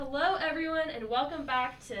everyone, and welcome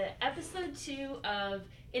back to episode 2 of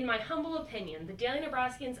In My Humble Opinion, the Daily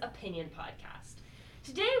Nebraskan's opinion podcast.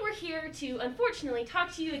 Today we're here to, unfortunately,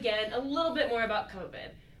 talk to you again a little bit more about COVID.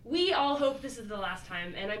 We all hope this is the last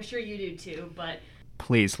time, and I'm sure you do too, but...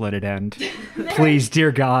 Please let it end. Please,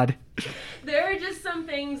 dear God. There are just some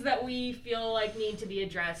things that we feel like need to be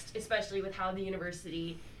addressed, especially with how the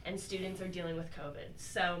university and students are dealing with COVID.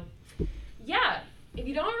 So, yeah, if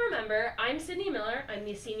you don't remember, I'm Sydney Miller. I'm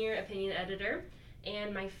the senior opinion editor,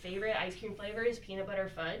 and my favorite ice cream flavor is peanut butter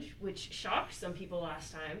fudge, which shocked some people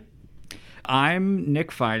last time. I'm Nick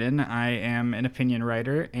Fiden. I am an opinion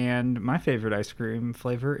writer, and my favorite ice cream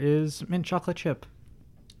flavor is mint chocolate chip.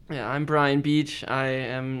 Yeah, I'm Brian Beach. I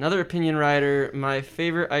am another opinion writer. My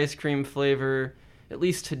favorite ice cream flavor, at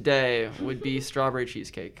least today, would be strawberry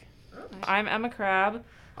cheesecake. I'm Emma Crabb.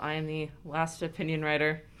 I am the last opinion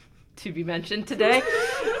writer to be mentioned today.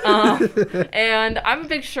 And I'm a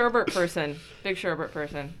big sherbet person.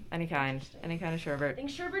 Any kind of sherbet. I think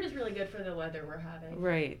sherbet is really good for the weather we're having.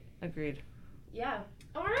 Right. Agreed. Yeah.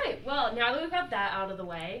 All right. Well, now that we've got that out of the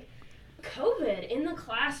way, COVID in the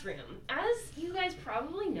classroom. As you guys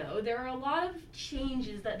probably know, there are a lot of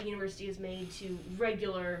changes that the university has made to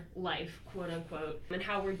regular life, quote unquote, and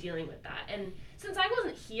how we're dealing with that. And since I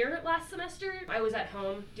wasn't here last semester, I was at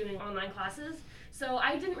home doing online classes, so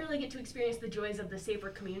I didn't really get to experience the joys of the Safer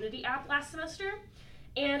Community app last semester.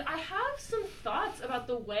 And I have some thoughts about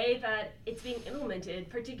the way that it's being implemented,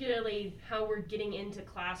 particularly how we're getting into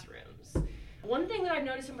classrooms. One thing that I've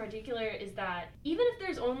noticed in particular is that even if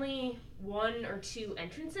there's only 1 or 2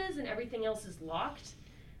 entrances and everything else is locked,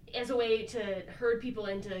 as a way to herd people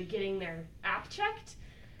into getting their app checked,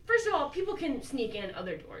 first of all, people can sneak in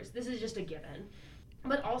other doors. This is just a given.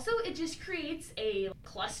 But also, it just creates a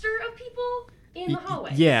cluster of people in the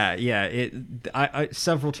hallway. Yeah. I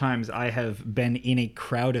several times I have been in a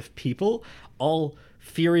crowd of people, all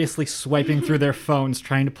furiously swiping through their phones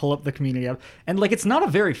trying to pull up the community app, and it's not a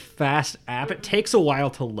very fast app. It takes a while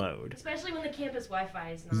to load, especially when the campus Wi-Fi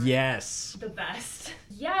is not the best.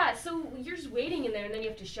 Yeah, so you're just waiting in there, and then you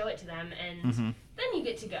have to show it to them, and then you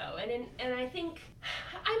get to go. And I think,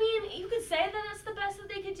 you could say that that's the best that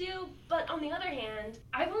they could do, but on the other hand,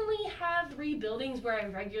 I've only had 3 buildings where I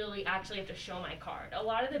regularly actually have to show my card. A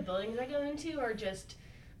lot of the buildings I go into are just,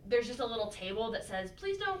 there's just a little table that says,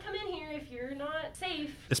 please don't come in here if you're not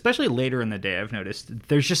safe. Especially later in the day, I've noticed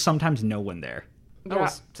there's just sometimes no one there. I will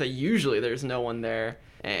say usually there's no one there.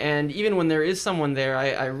 And even when there is someone there,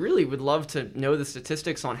 I really would love to know the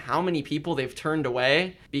statistics on how many people they've turned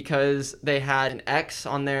away because they had an X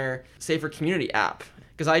on their Safer Community app.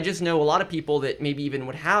 Because I just know a lot of people that maybe even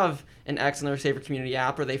would have an X on their Safer Community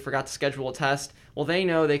app, or they forgot to schedule a test. Well, they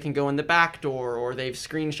know they can go in the back door, or they've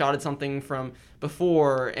screenshotted something from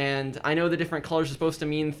before, and I know the different colors are supposed to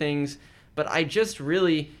mean things, but I just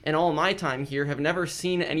really, in all my time here, have never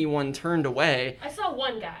seen anyone turned away. I saw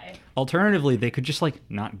one guy. Alternatively, they could just,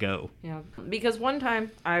 not go. Yeah, because one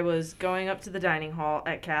time I was going up to the dining hall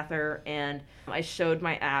at Cather, and I showed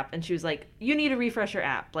my app, and she was like, you need to refresh your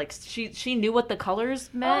app. She knew what the colors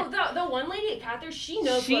meant. Oh, the one lady at Cather, she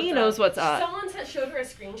knows what's up. Someone showed her a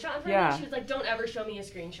screenshot of her, and she was like, don't ever show me a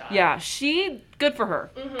screenshot. Yeah, good for her.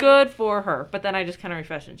 Mm-hmm. Good for her. But then I just kind of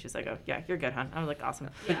refreshed, and she's like, oh, yeah, you're good, hon. I was like, awesome.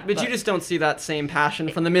 Yeah. But you just don't see that same passion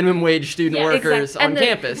from the minimum wage student workers on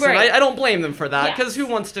campus. Right. And I don't blame them for that, because who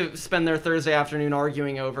wants to spend their Thursday afternoon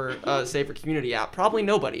arguing over a Safer Community app? Probably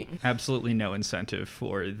nobody. Absolutely no incentive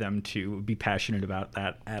for them to be passionate about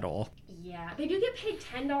that at all. Yeah, they do get paid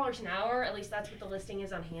 $10 an hour. At least that's what the listing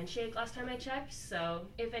is on Handshake last time I checked. So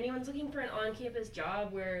if anyone's looking for an on-campus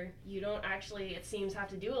job where you don't actually, it seems, have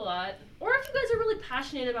to do a lot, or if you guys are really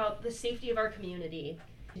passionate about the safety of our community,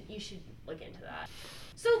 you should look into that.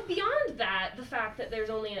 So beyond that, the fact that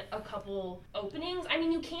there's only a couple openings,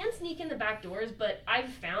 you can sneak in the back doors, but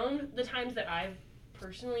I've found the times that I've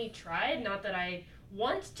personally tried, not that I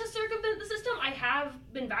want to circumvent the system, I have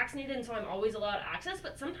been vaccinated and so I'm always allowed access,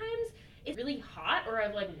 but sometimes it's really hot, or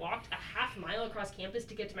I've walked a half mile across campus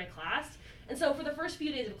to get to my class, and so for the first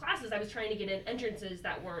few days of classes I was trying to get in entrances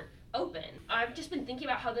that weren't open. I've just been thinking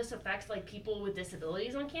about how this affects people with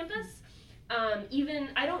disabilities on campus. Even,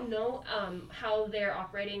 I don't know how they're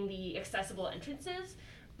operating the accessible entrances,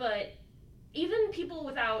 but even people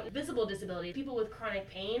without visible disability, people with chronic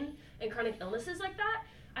pain and chronic illnesses like that,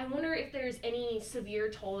 I wonder if there's any severe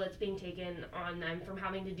toll that's being taken on them from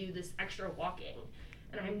having to do this extra walking.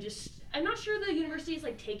 And I'm not sure the university's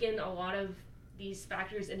taken a lot of these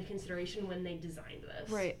factors into consideration when they designed this.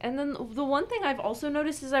 Right. And then the one thing I've also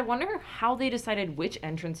noticed is I wonder how they decided which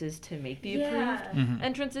entrances to make the approved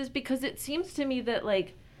entrances, because it seems to me that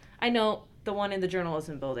I know the one in the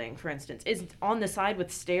journalism building, for instance, is on the side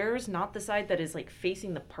with stairs, not the side that is like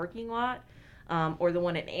facing the parking lot. Or the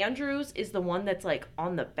one at Andrews is the one that's like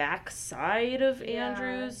on the back side of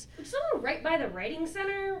Andrews. Which is on right by the writing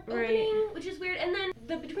center opening, which is weird. And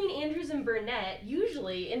then between Andrews and Burnett,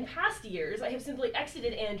 usually in past years, I have simply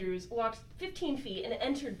exited Andrews, walked 15 feet, and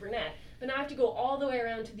entered Burnett. But now I have to go all the way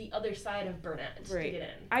around to the other side of Burnett to get in.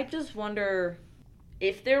 I just wonder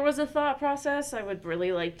if there was a thought process. I would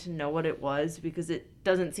really like to know what it was, because it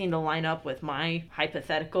doesn't seem to line up with my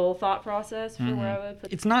hypothetical thought process for where I would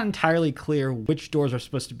put. It's not entirely clear which doors are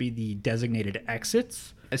supposed to be the designated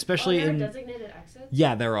exits, especially there are in designated exits?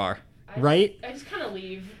 Yeah, there are. Right? I just kind of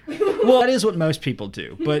leave. Well, that is what most people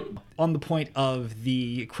do. But on the point of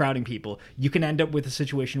the crowding people, you can end up with a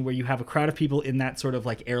situation where you have a crowd of people in that sort of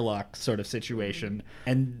like airlock sort of situation,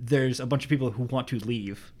 and there's a bunch of people who want to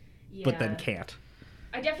leave, but then can't.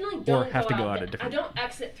 I definitely don't have to go out out a different I don't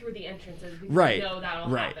exit through the entrances because Right. I know that'll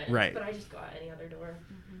happen. Right. But I just go out any other door.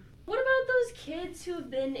 What about those kids who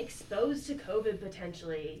have been exposed to COVID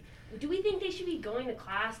potentially? Do we think they should be going to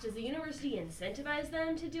class? Does the university incentivize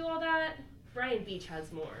them to do all that? Brian Beach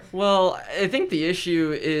has more. Well, I think the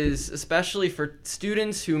issue is, especially for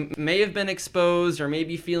students who may have been exposed or may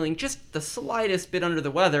be feeling just the slightest bit under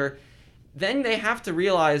the weather, then they have to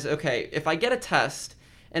realize, okay, if I get a test,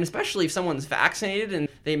 and especially if someone's vaccinated and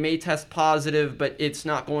they may test positive, but it's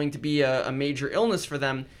not going to be a major illness for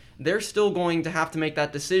them, they're still going to have to make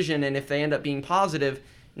that decision. And if they end up being positive,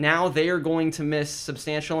 now they are going to miss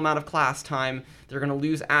substantial amount of class time. They're going to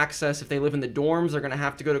lose access. If they live in the dorms, they're going to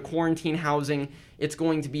have to go to quarantine housing. It's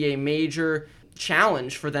going to be a major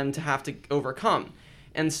challenge for them to have to overcome.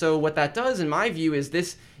 And so what that does, in my view, is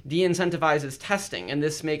this de-incentivizes testing. And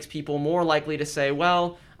this makes people more likely to say,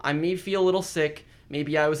 well, I may feel a little sick,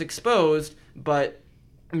 maybe I was exposed, but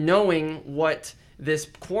knowing what this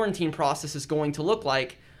quarantine process is going to look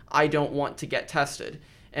like, I don't want to get tested.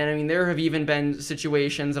 And I mean, there have even been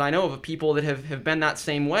situations, and I know of people that have been that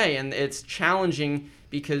same way, and it's challenging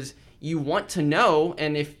because you want to know,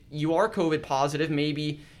 and if you are COVID positive,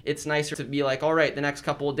 maybe it's nicer to be like, all right, the next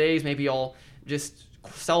couple of days, maybe I'll just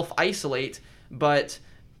self-isolate, but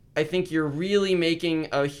I think you're really making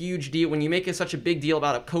a huge deal when you make such a big deal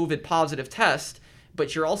about a COVID positive test,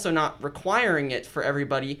 but you're also not requiring it for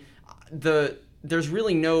everybody. There's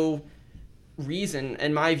really no reason,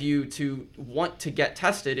 in my view, to want to get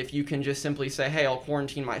tested if you can just simply say, hey, I'll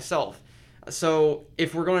quarantine myself. So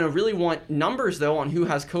if we're going to really want numbers, though, on who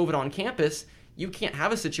has COVID on campus, you can't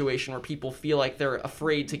have a situation where people feel like they're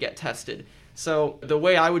afraid to get tested. So the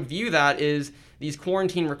way I would view that is these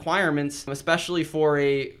quarantine requirements, especially for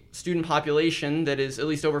a student population that is at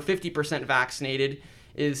least over 50% vaccinated,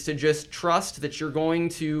 is to just trust that you're going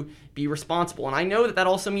to be responsible. And I know that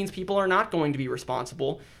also means people are not going to be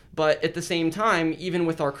responsible, but at the same time, even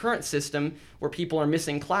with our current system where people are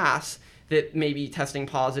missing class that may be testing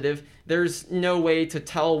positive, there's no way to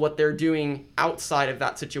tell what they're doing outside of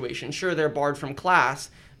that situation. Sure, they're barred from class,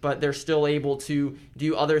 but they're still able to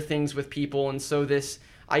do other things with people. And so this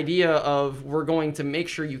idea of we're going to make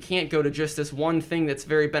sure you can't go to just this one thing that's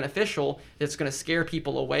very beneficial, that's going to scare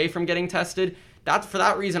people away from getting tested, that's for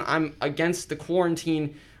that reason I'm against the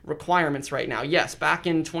quarantine requirements right now. Yes, back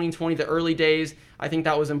in 2020, the early days, I think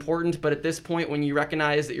that was important, but at this point, when you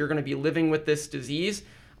recognize that you're going to be living with this disease,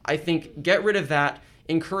 I think get rid of that,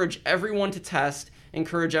 encourage everyone to test,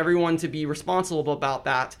 encourage everyone to be responsible about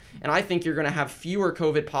that, and I think you're going to have fewer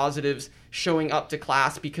COVID positives showing up to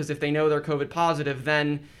class, because if they know they're COVID positive,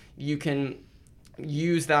 then you can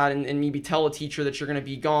use that and maybe tell a teacher that you're going to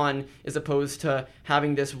be gone, as opposed to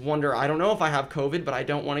having this wonder, I don't know if I have COVID, but I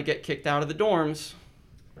don't want to get kicked out of the dorms.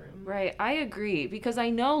 Right, I agree, because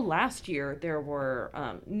I know last year there were,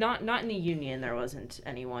 not in the union there wasn't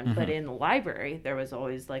anyone, but in the library there was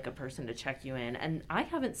always like a person to check you in, and I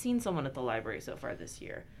haven't seen someone at the library so far this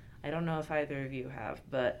year. I don't know if either of you have,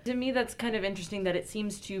 but to me that's kind of interesting that it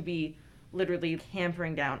seems to be literally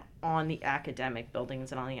hampering down on the academic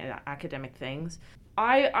buildings and on the academic things.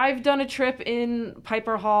 I've done a trip in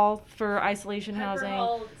Piper Hall for isolation housing. Piper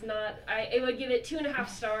Hall, it's not. It would give it 2.5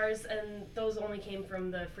 stars, and those only came from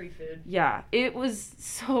the free food. Yeah, it was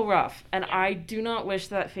so rough, and I do not wish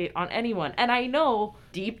that fate on anyone. And I know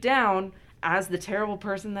deep down, as the terrible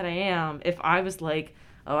person that I am, if I was like,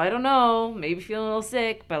 oh, I don't know, maybe feeling a little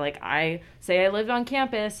sick, but like I lived on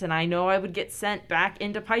campus and I know I would get sent back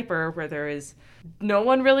into Piper where there is no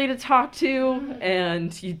one really to talk to,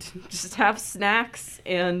 and you just have snacks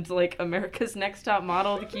and like America's Next Top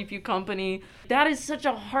Model to keep you company. That is such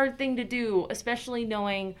a hard thing to do, especially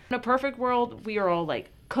knowing in a perfect world we are all like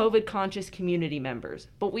COVID conscious community members,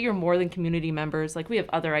 but we are more than community members. Like, we have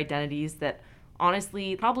other identities that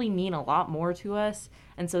honestly probably mean a lot more to us.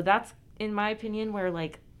 And so that's, in my opinion, where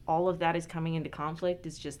like all of that is coming into conflict,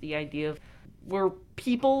 is just the idea of we're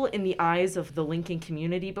people in the eyes of the Lincoln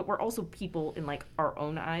community, but we're also people in like our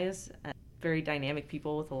own eyes, very dynamic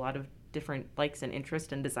people with a lot of different likes and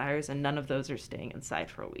interests and desires, and none of those are staying inside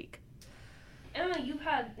for a week. Emma, you've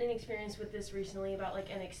had an experience with this recently about like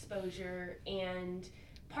an exposure, and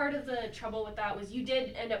part of the trouble with that was you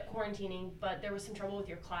did end up quarantining, but there was some trouble with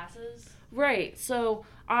your classes. Right. So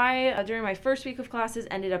I, during my first week of classes,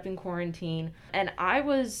 ended up in quarantine, and I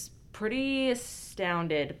was pretty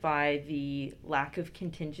astounded by the lack of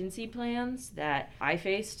contingency plans that I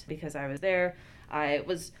faced because I was there.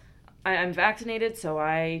 I'm vaccinated, so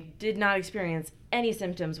I did not experience any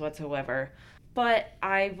symptoms whatsoever, but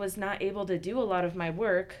I was not able to do a lot of my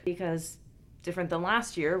work because, different than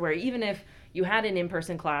last year, where even if you had an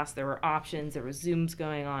in-person class, there were options, there were Zooms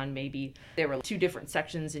going on, maybe there were 2 different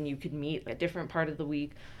sections and you could meet a different part of the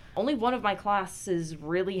week. Only one of my classes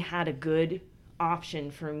really had a good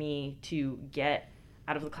option for me to get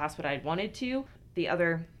out of the class what I wanted to. The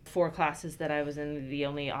other 4 classes that I was in, the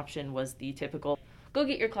only option was the typical, go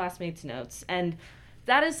get your classmates' notes. And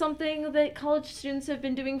that is something that college students have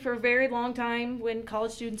been doing for a very long time when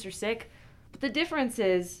college students are sick. But the difference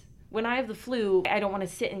is, when I have the flu, I don't want to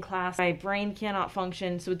sit in class. My brain cannot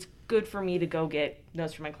function, so it's good for me to go get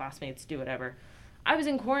notes from my classmates, do whatever. I was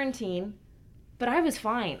in quarantine, but I was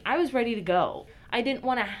fine. I was ready to go. I didn't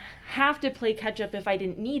want to have to play catch up if I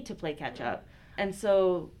didn't need to play catch up. And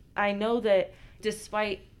so I know that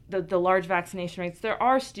despite the large vaccination rates, there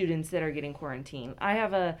are students that are getting quarantined. I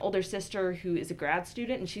have an older sister who is a grad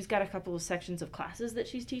student, and she's got a couple of sections of classes that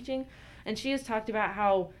she's teaching. And she has talked about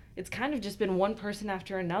how it's kind of just been one person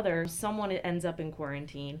after another. Someone ends up in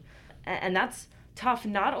quarantine. And that's tough,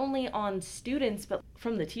 not only on students, but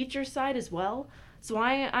from the teacher side as well. So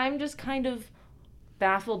I'm just kind of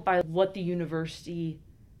baffled by what the university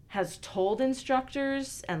has told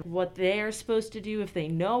instructors and what they're supposed to do, if they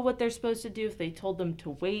know what they're supposed to do, if they told them to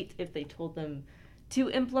wait, if they told them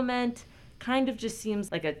to implement. Kind of just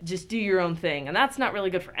seems like a just do your own thing, and that's not really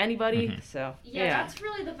good for anybody. Mm-hmm. So yeah, that's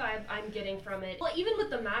really the vibe I'm getting from it. Well, even with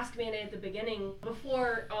the mask mandate at the beginning,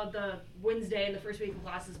 before the Wednesday and the first week of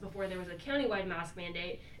classes, before there was a countywide mask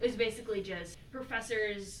mandate, it was basically just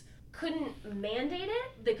professors couldn't mandate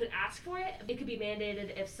it. They could ask for it. It could be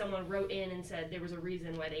mandated if someone wrote in and said there was a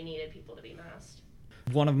reason why they needed people to be masked.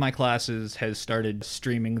 One of my classes has started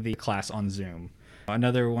streaming the class on Zoom.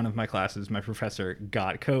 Another one of my classes, my professor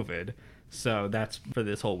got COVID. So that's for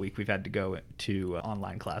this whole week we've had to go to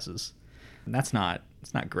online classes. And it's not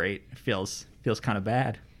great. It feels kind of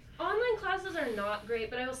bad. Online classes are not great,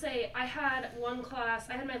 but I will say I had one class,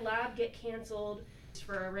 I had my lab get canceled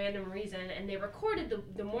for a random reason, and they recorded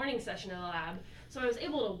the morning session of the lab. So I was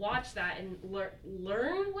able to watch that and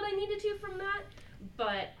learn what I needed to from that.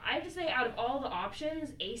 But I have to say, out of all the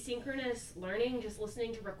options, asynchronous learning, just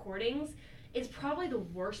listening to recordings, is probably the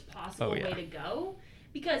worst possible way to go.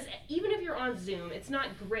 Because even if you're on Zoom, it's not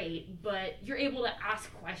great, but you're able to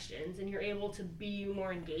ask questions and you're able to be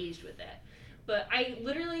more engaged with it. But I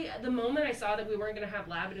literally, the moment I saw that we weren't going to have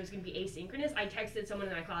lab and it was going to be asynchronous, I texted someone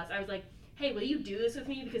in my class. I was like, hey, will you do this with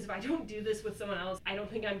me? Because if I don't do this with someone else, I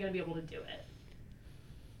don't think I'm going to be able to do it.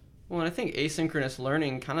 Well, and I think asynchronous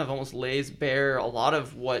learning kind of almost lays bare a lot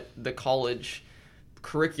of what the college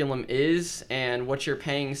curriculum is and what you're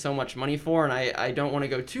paying so much money for. And I don't want to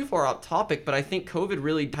go too far off topic, but I think COVID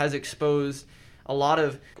really has exposed a lot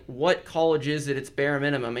of what college is at its bare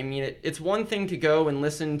minimum. I mean, it's one thing to go and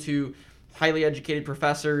listen to highly educated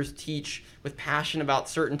professors teach with passion about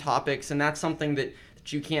certain topics, and that's something that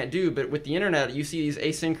you can't do. But with the internet, you see these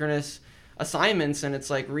asynchronous assignments, and it's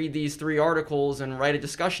like, read these 3 articles and write a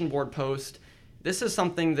discussion board post. This is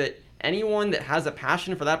something that anyone that has a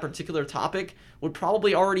passion for that particular topic would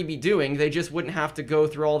probably already be doing. They just wouldn't have to go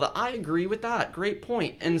through all the, I agree with that, great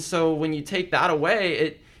point. And so when you take that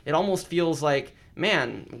away, it almost feels like,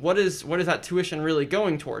 man, what is that tuition really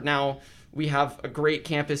going toward? Now, we have a great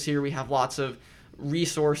campus here, we have lots of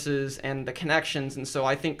resources and the connections, and so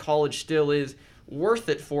I think college still is worth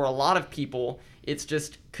it for a lot of people. It's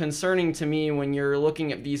just concerning to me when you're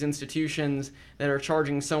looking at these institutions that are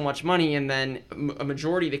charging so much money, and then a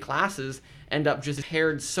majority of the classes end up just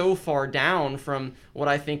pared so far down from what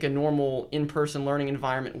I think a normal in-person learning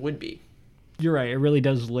environment would be. You're right. It really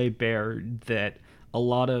does lay bare that a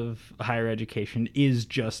lot of higher education is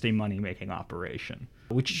just a money-making operation,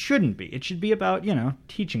 which it shouldn't be. It should be about,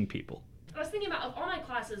 teaching people. I was thinking about, of all my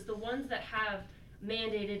classes, the ones that have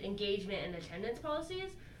mandated engagement and attendance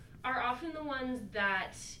policies, are often the ones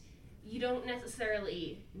that you don't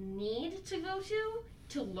necessarily need to go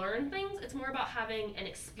to learn things. It's more about having an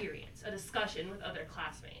experience, a discussion with other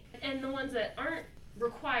classmates. And the ones that aren't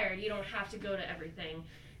required, you don't have to go to everything.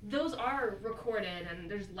 Those are recorded and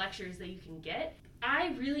there's lectures that you can get.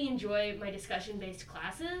 I really enjoy my discussion-based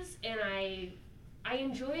classes, and I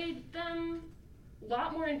enjoyed them a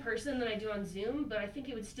lot more in person than I do on Zoom, but I think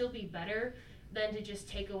it would still be better than to just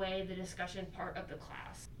take away the discussion part of the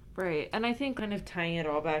class. Right, and I think kind of tying it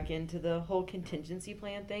all back into the whole contingency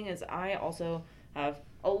plan thing is I also have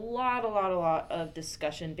a lot of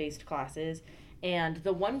discussion-based classes, and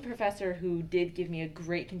the one professor who did give me a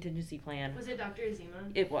great contingency plan... Was it Dr.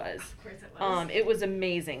 Azima? It was. Of course it was. It was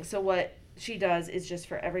amazing. So what she does is just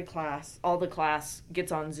for every class, all the class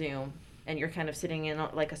gets on Zoom, and you're kind of sitting in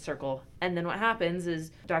like a circle. And then what happens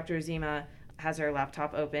is Dr. Azima has her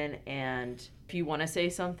laptop open, and if you want to say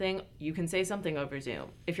something, you can say something over Zoom.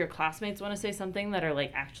 If your classmates want to say something that are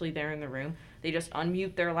like actually there in the room, they just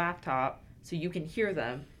unmute their laptop so you can hear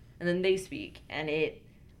them, and then they speak. And it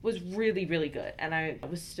was really, really good. And I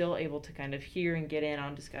was still able to kind of hear and get in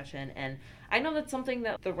on discussion. And I know that's something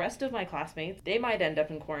that the rest of my classmates, they might end up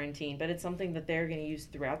in quarantine, but it's something that they're going to use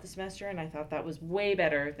throughout the semester. And I thought that was way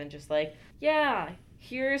better than just like, yeah,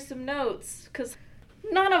 here's some notes. Because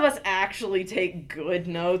none of us actually take good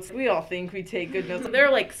notes. We all think we take good notes. There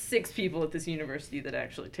are like 6 people at this university that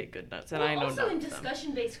actually take good notes, and I know also none in of them.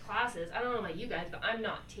 discussion-based classes, I don't know about you guys, but I'm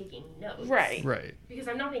not taking notes. Right. Right. Because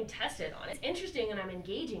I'm not being tested on it. It's interesting and I'm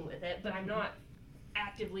engaging with it, but I'm not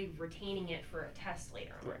actively retaining it for a test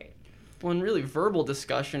later on. Right. Well, and really, verbal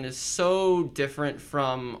discussion is so different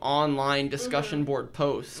from online discussion board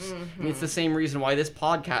posts. I mean, it's the same reason why this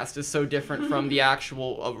podcast is so different from the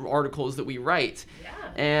actual articles that we write. Yeah.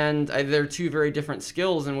 And they're two very different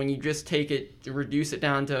skills, and when you just take it, reduce it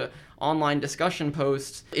down to online discussion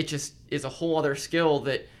posts, it just is a whole other skill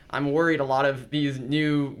that I'm worried a lot of these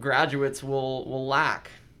new graduates will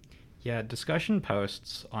lack. Yeah, discussion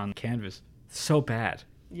posts on Canvas, so bad.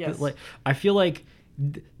 Yes. Like, I feel like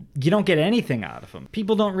you don't get anything out of them.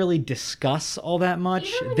 People don't really discuss all that much.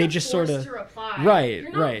 Even when They you're just sort forced of to reply, Right,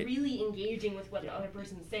 you're not right. really engaging with what the other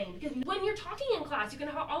person's saying. Because when you're talking in class, you can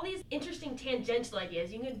have all these interesting tangential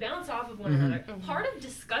ideas. You can bounce off of one another. Part of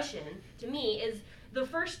discussion, to me, is the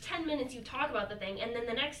first 10 minutes you talk about the thing, and then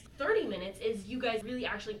the next 30 minutes is you guys really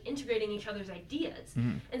actually integrating each other's ideas.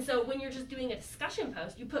 And so when you're just doing a discussion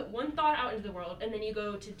post, you put one thought out into the world, and then you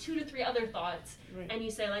go to 2 to 3 other thoughts, and you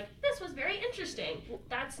say, like, this was very interesting.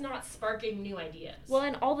 That's not sparking new ideas. Well,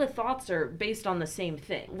 and all the thoughts are based on the same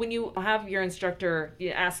thing. When you have your instructor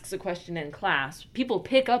asks a question in class, people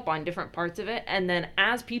pick up on different parts of it, and then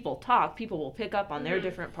as people talk, people will pick up on their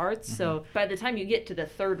different parts. So by the time you get to the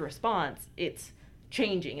third response, it's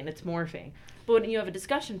changing and it's morphing. But when you have a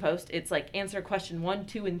discussion post, it's like answer question 1,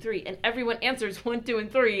 2, and 3, and everyone answers 1, 2, and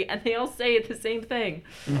 3, and they all say the same thing.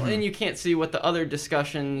 And you can't see what the other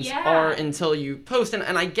discussions Yeah. are until you post.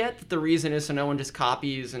 And I get that the reason is so no one just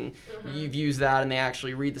copies and you use that and they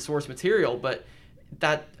actually read the source material, but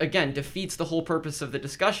that, again, defeats the whole purpose of the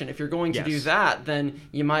discussion. If you're going to do Yes. that, then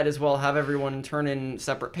you might as well have everyone turn in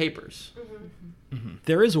separate papers.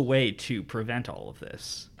 There is a way to prevent all of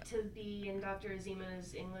this. To be in Dr.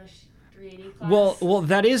 Azima's English 380 class. Well,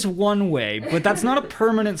 that is one way, but that's not a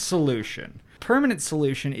permanent solution. Permanent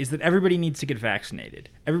solution is that everybody needs to get vaccinated.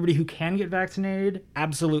 Everybody who can get vaccinated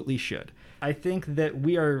absolutely should. I think that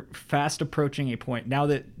we are fast approaching a point now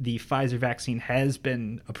that the Pfizer vaccine has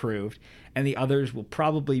been approved and the others will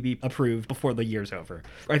probably be approved before the year's over.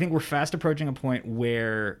 I think we're fast approaching a point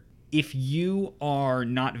where if you are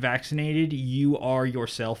not vaccinated, you are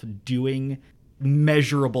yourself doing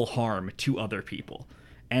measurable harm to other people.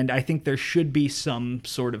 And I think there should be some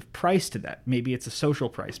sort of price to that. Maybe it's a social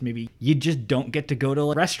price. Maybe you just don't get to go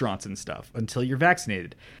to restaurants and stuff until you're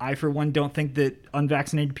vaccinated. I, for one, don't think that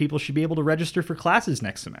unvaccinated people should be able to register for classes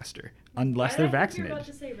next semester unless they're vaccinated. You're about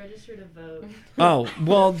to say register to vote. Oh,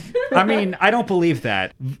 well, I mean, I don't believe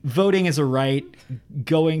that. Voting is a right.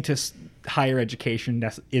 Going to higher education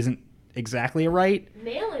isn't exactly a right.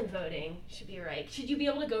 Mail-in voting should be right. Should you be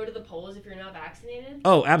able to go to the polls if you're not vaccinated?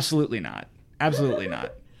 Oh, absolutely not. Absolutely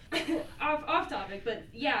not. off topic, but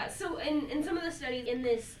yeah, so in some of the studies in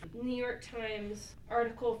this New York Times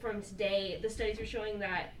article from today, the studies were showing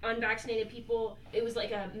that unvaccinated people, it was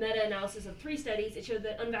like a meta-analysis of 3 studies, it showed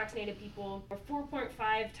that unvaccinated people were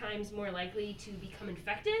 4.5 times more likely to become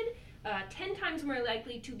infected, 10 times more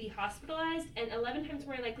likely to be hospitalized, and 11 times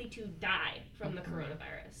more likely to die from the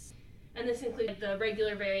coronavirus. And this includes the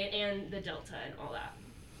regular variant and the Delta and all that.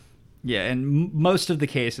 Yeah, and most of the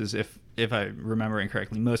cases, if if I'm remembering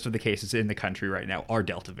correctly, most of the cases in the country right now are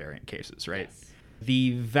Delta variant cases, right? Yes.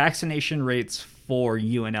 The vaccination rates for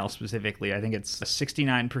UNL specifically, I think it's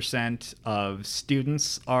 69% of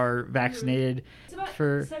students are vaccinated. It's about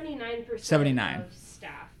For 79% 79. of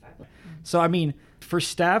staff, I believe. So, I mean, for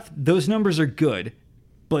staff, those numbers are good,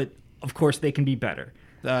 but of course they can be better.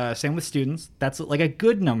 Same with students. That's like a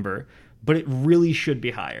good number, but it really should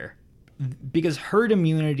be higher. Because herd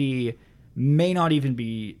immunity may not even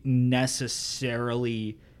be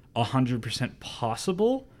necessarily 100%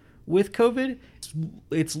 possible with COVID.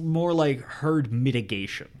 It's more like herd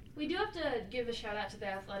mitigation. We do have to give a shout out to the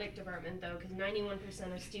athletic department, though, because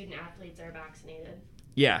 91% of student athletes are vaccinated.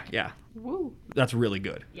 Yeah. Woo. That's really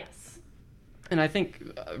good. Yes. And I think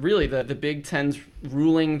really the Big Ten's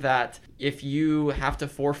ruling that if you have to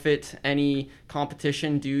forfeit any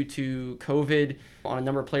competition due to COVID on a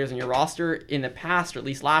number of players in your roster, in the past, or at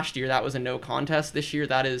least last year, that was a no contest. This year,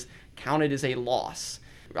 that is counted as a loss.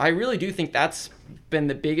 I really do think that's been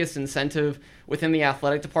the biggest incentive within the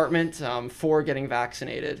athletic department for getting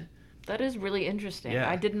vaccinated. That is really interesting. Yeah.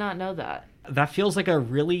 I did not know that. That feels like a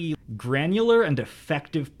really granular and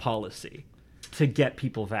effective policy to get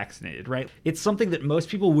people vaccinated, right? It's something that most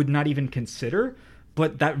people would not even consider,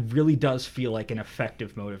 but that really does feel like an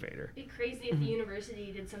effective motivator. It'd be crazy if the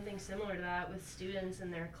university did something similar to that with students in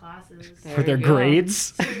their classes. There For their you go.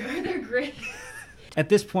 grades. For their grades. At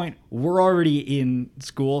this point, we're already in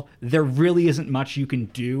school. There really isn't much you can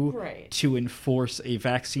do Right. to enforce a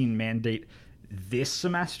vaccine mandate this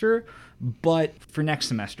semester, but for next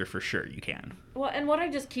semester, for sure, you can. Well, and what I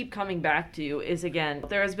just keep coming back to is, again,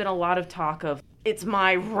 there has been a lot of talk of it's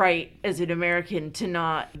my right as an American to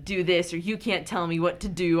not do this, or you can't tell me what to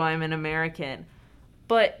do, I'm an American.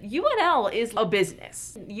 But UNL is a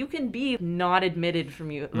business. You can be not admitted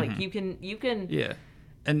from you. Like, you can Yeah.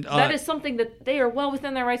 And that is something that they are well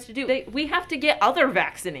within their rights to do. We have to get other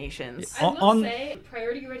vaccinations. I will On- say,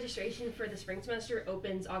 priority registration for the spring semester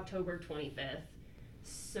opens October 25th.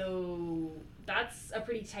 So that's a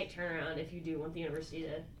pretty tight turnaround if you do want the university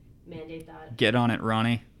to mandate that. get on it,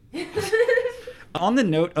 Ronnie. On the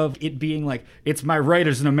note of it being like, it's my right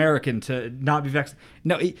as an American to not be vaccinated.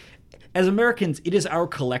 No, as Americans, it is our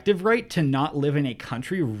collective right to not live in a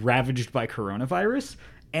country ravaged by coronavirus.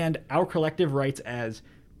 And our collective rights as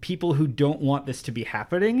people who don't want this to be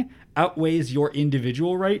happening outweighs your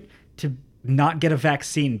individual right to not get a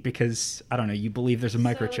vaccine because, I don't know, you believe there's a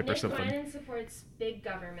microchip so or something. Nick Ryan supports big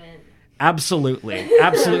government. Absolutely.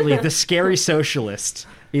 Absolutely. The scary socialist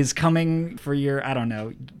is coming for your, I don't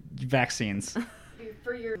know, vaccines.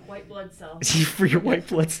 For your white blood cells. For your white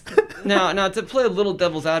bloods. Now, to play a little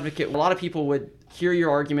devil's advocate, a lot of people would hear your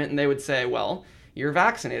argument and they would say, well, you're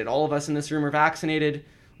vaccinated. All of us in this room are vaccinated.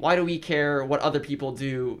 Why do we care what other people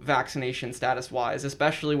do vaccination status-wise,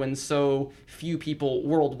 especially when so few people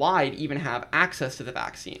worldwide even have access to the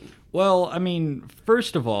vaccine? Well, I mean,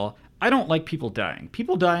 first of all, I don't like people dying.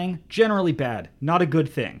 People dying, generally bad. Not a good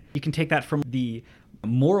thing. You can take that from the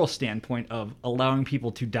moral standpoint of allowing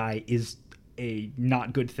people to die is a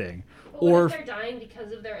not good thing. But what Or if they're dying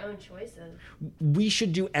because of their own choices? we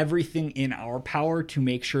should do everything in our power to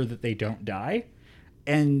make sure that they don't die.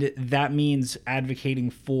 And that means advocating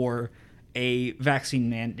for a vaccine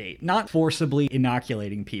mandate, not forcibly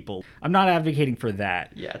inoculating people. I'm not advocating for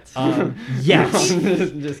that. Yet. Yes.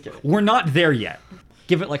 Just kidding. We're not there yet.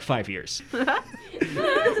 Give it like 5 years.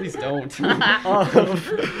 Please don't.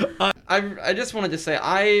 I just wanted to say,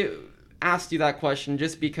 I asked you that question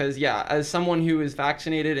just because, yeah, as someone who is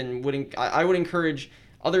vaccinated and I would encourage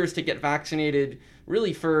others to get vaccinated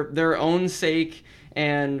really for their own sake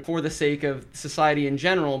and for the sake of society in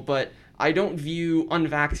general, but I don't view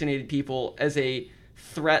unvaccinated people as a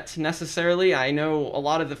threat necessarily. I know a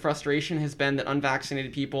lot of the frustration has been that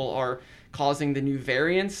unvaccinated people are causing the new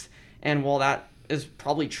variants, and while that is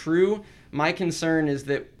probably true, my concern is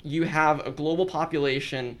that you have a global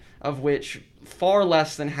population of which far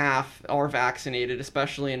less than half are vaccinated,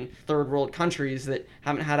 especially in third world countries that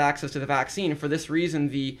haven't had access to the vaccine. For this reason,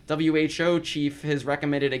 the WHO chief has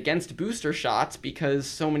recommended against booster shots because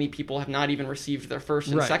so many people have not even received their first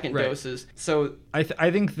and second doses. So I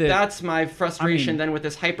think that that's my frustration then with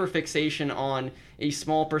this hyperfixation on a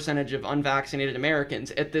small percentage of unvaccinated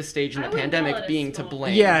Americans at this stage in I the wouldn't call pandemic it a being to small.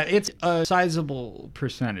 blame. yeah, it's a sizable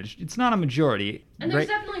percentage. It's not a majority. And there's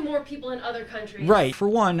right? definitely more people in other countries. Right. For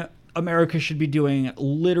one, America should be doing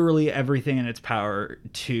literally everything in its power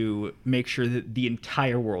to make sure that the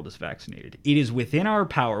entire world is vaccinated. It is within our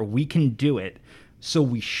power. We can do it, so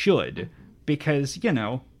we should, because,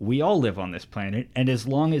 we all live on this planet, and as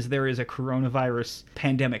long as there is a coronavirus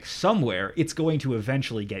pandemic somewhere, it's going to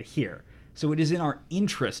eventually get here. So it is in our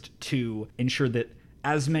interest to ensure that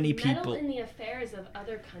as many Meddle people... in the affairs of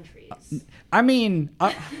other countries. I mean,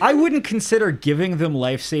 I wouldn't consider giving them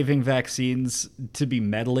life-saving vaccines to be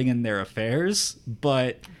meddling in their affairs,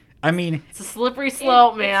 but... I mean, It's a slippery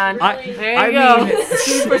slope, man. really- There you go.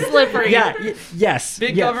 Super slippery. Yes.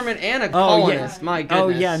 Big yeah. government and a Oh, colonist. yeah. My goodness. Oh,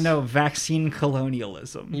 yeah, no, vaccine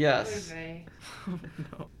colonialism. Yes. Okay.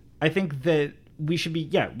 I think that we should be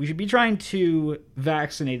trying to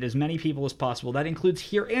vaccinate as many people as possible. That includes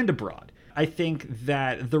here and abroad. I think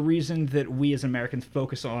that the reason that we as Americans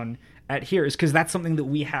focus on at here is because that's something that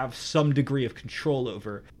we have some degree of control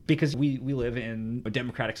over, because we live in a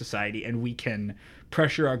democratic society and we can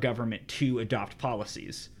pressure our government to adopt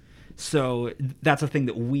policies. So that's a thing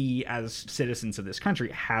that we as citizens of this country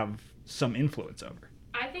have some influence over.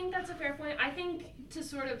 I think that's a fair point. I think to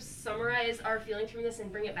sort of summarize our feelings from this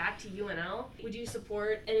and bring it back to UNL, would you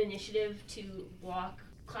support an initiative to block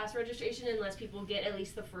class registration unless people get at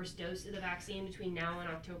least the first dose of the vaccine between now and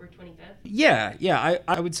October 25th? Yeah,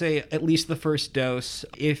 I would say at least the first dose.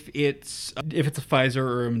 If it's a Pfizer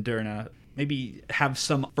or a Moderna, maybe have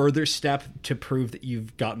some further step to prove that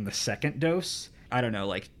you've gotten the second dose. I don't know,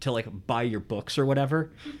 like to buy your books or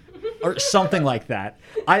whatever, or something like that.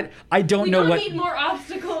 I don't know what. We don't need more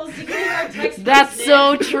obstacles to getting our textbooks. That's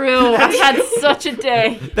so true. I had such a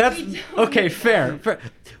day. That's okay. Fair.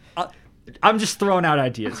 I'm just throwing out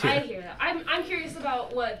ideas I here. hear that. I'm curious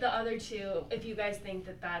about what the other two, if you guys think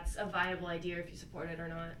that that's a viable idea, if you support it or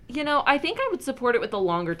not. You know, I think I would support it with a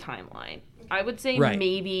longer timeline. I would say Right.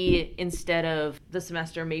 maybe instead of the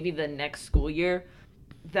semester, maybe the next school year.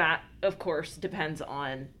 That, of course, depends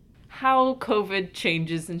on how COVID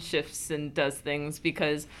changes and shifts and does things,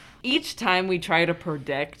 because each time we try to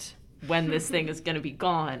predict when this thing is going to be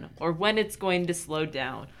gone, or when it's going to slow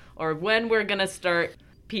down, or when we're going to start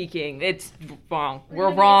peaking, it's wrong.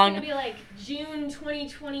 We're wrong. It's going to be like June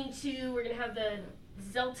 2022, we're going to have the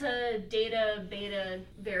Zelta Data Beta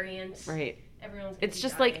variant. Right. Everyone's gonna It's be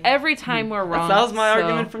just dying. like every time we're wrong. That was my so-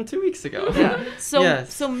 argument from 2 weeks ago. Yeah. So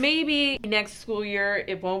Yes. so maybe next school year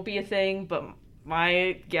it won't be a thing, but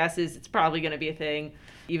my guess is it's probably going to be a thing,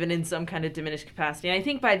 even in some kind of diminished capacity. And I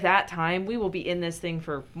think by that time we will be in this thing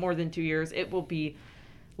for more than 2 years. It will be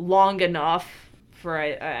long enough for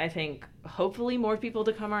I think hopefully more people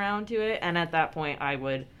to come around to it. And at that point, I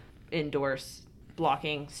would endorse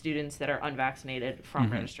blocking students that are unvaccinated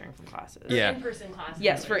from registering for classes. For Yeah. in-person classes.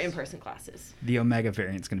 Yes, for anyways. in-person classes. The Omega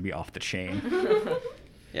variant's going to be off the chain.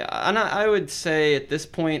 Yeah, and I would say at this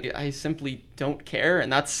point, I simply don't care,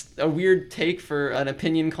 and that's a weird take for an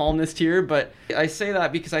opinion columnist here, but I say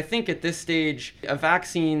that because I think at this stage, a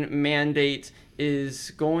vaccine mandate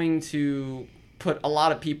is going to put a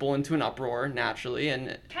lot of people into an uproar, naturally,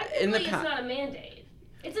 and Technically, it's not a mandate.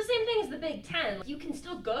 It's the same thing as the Big Ten. You can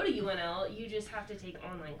still go to UNL, you just have to take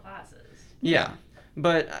online classes. Yeah,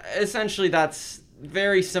 but essentially that's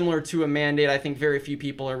very similar to a mandate. I think very few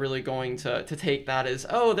people are really going to take that as,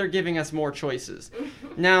 oh, they're giving us more choices.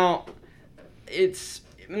 Now, it's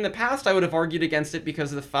in the past I would have argued against it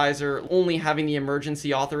because of the Pfizer only having the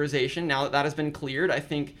emergency authorization. Now that has been cleared, I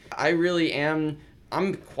think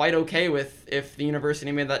I'm quite okay with if the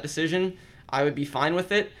university made that decision. I would be fine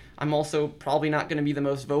with it. I'm also probably not going to be the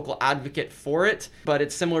most vocal advocate for it, but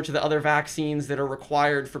it's similar to the other vaccines that are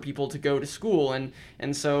required for people to go to school.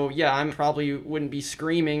 And so, yeah, I probably wouldn't be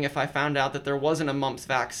screaming if I found out that there wasn't a mumps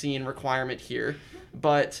vaccine requirement here.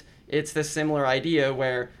 But it's this similar idea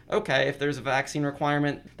where, okay, if there's a vaccine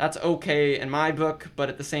requirement, that's okay in my book, but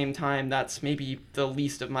at the same time, that's maybe the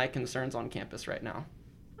least of my concerns on campus right now.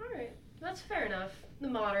 All right, that's fair enough. The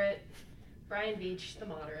moderate. Brian Beach, the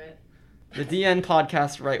moderate. The DN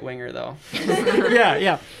podcast right-winger, though.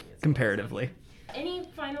 yeah. Comparatively. Any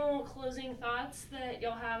final closing thoughts that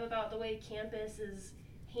y'all have about the way campus is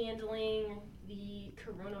handling the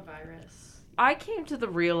coronavirus? I came to the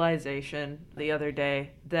realization the other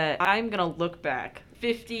day that I'm going to look back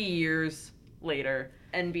 50 years later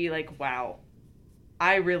and be like, wow,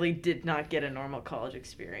 I really did not get a normal college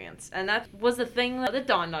experience. And that was the thing that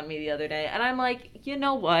dawned on me the other day. And I'm like, you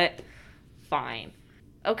know what? Fine.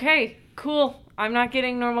 Okay, cool. I'm not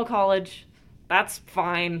getting normal college. That's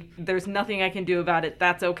fine. There's nothing I can do about it.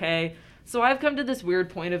 That's okay. So I've come to this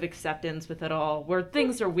weird point of acceptance with it all, where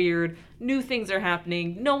things are weird, new things are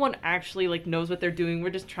happening, no one actually knows what they're doing.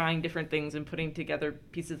 We're just trying different things and putting together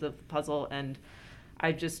pieces of the puzzle, and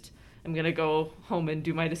I'm gonna go home and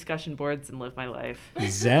do my discussion boards and live my life.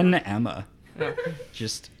 Zen Emma. Yeah.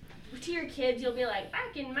 Just To your kids, you'll be like,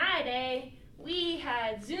 back in my day, we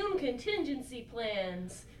had Zoom contingency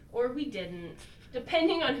plans, or we didn't,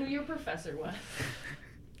 depending on who your professor was.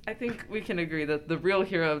 I think we can agree that the real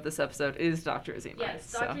hero of this episode is Dr. Azima. Yes,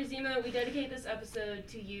 so. Dr. Zima, we dedicate this episode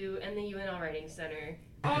to you and the UNL Writing Center.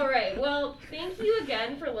 All right, well, thank you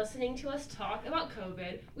again for listening to us talk about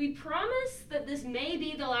COVID. We promise that this may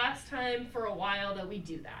be the last time for a while that we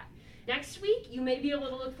do that. Next week, you may be able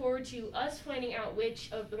to look forward to us finding out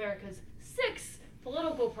which of America's 6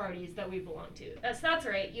 political parties that we belong to. That's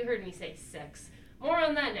right, you heard me say 6. More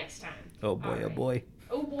on that next time. Oh boy, All oh right. boy.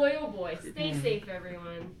 Oh boy, oh boy. Stay safe,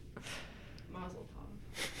 everyone. Mazel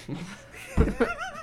tov.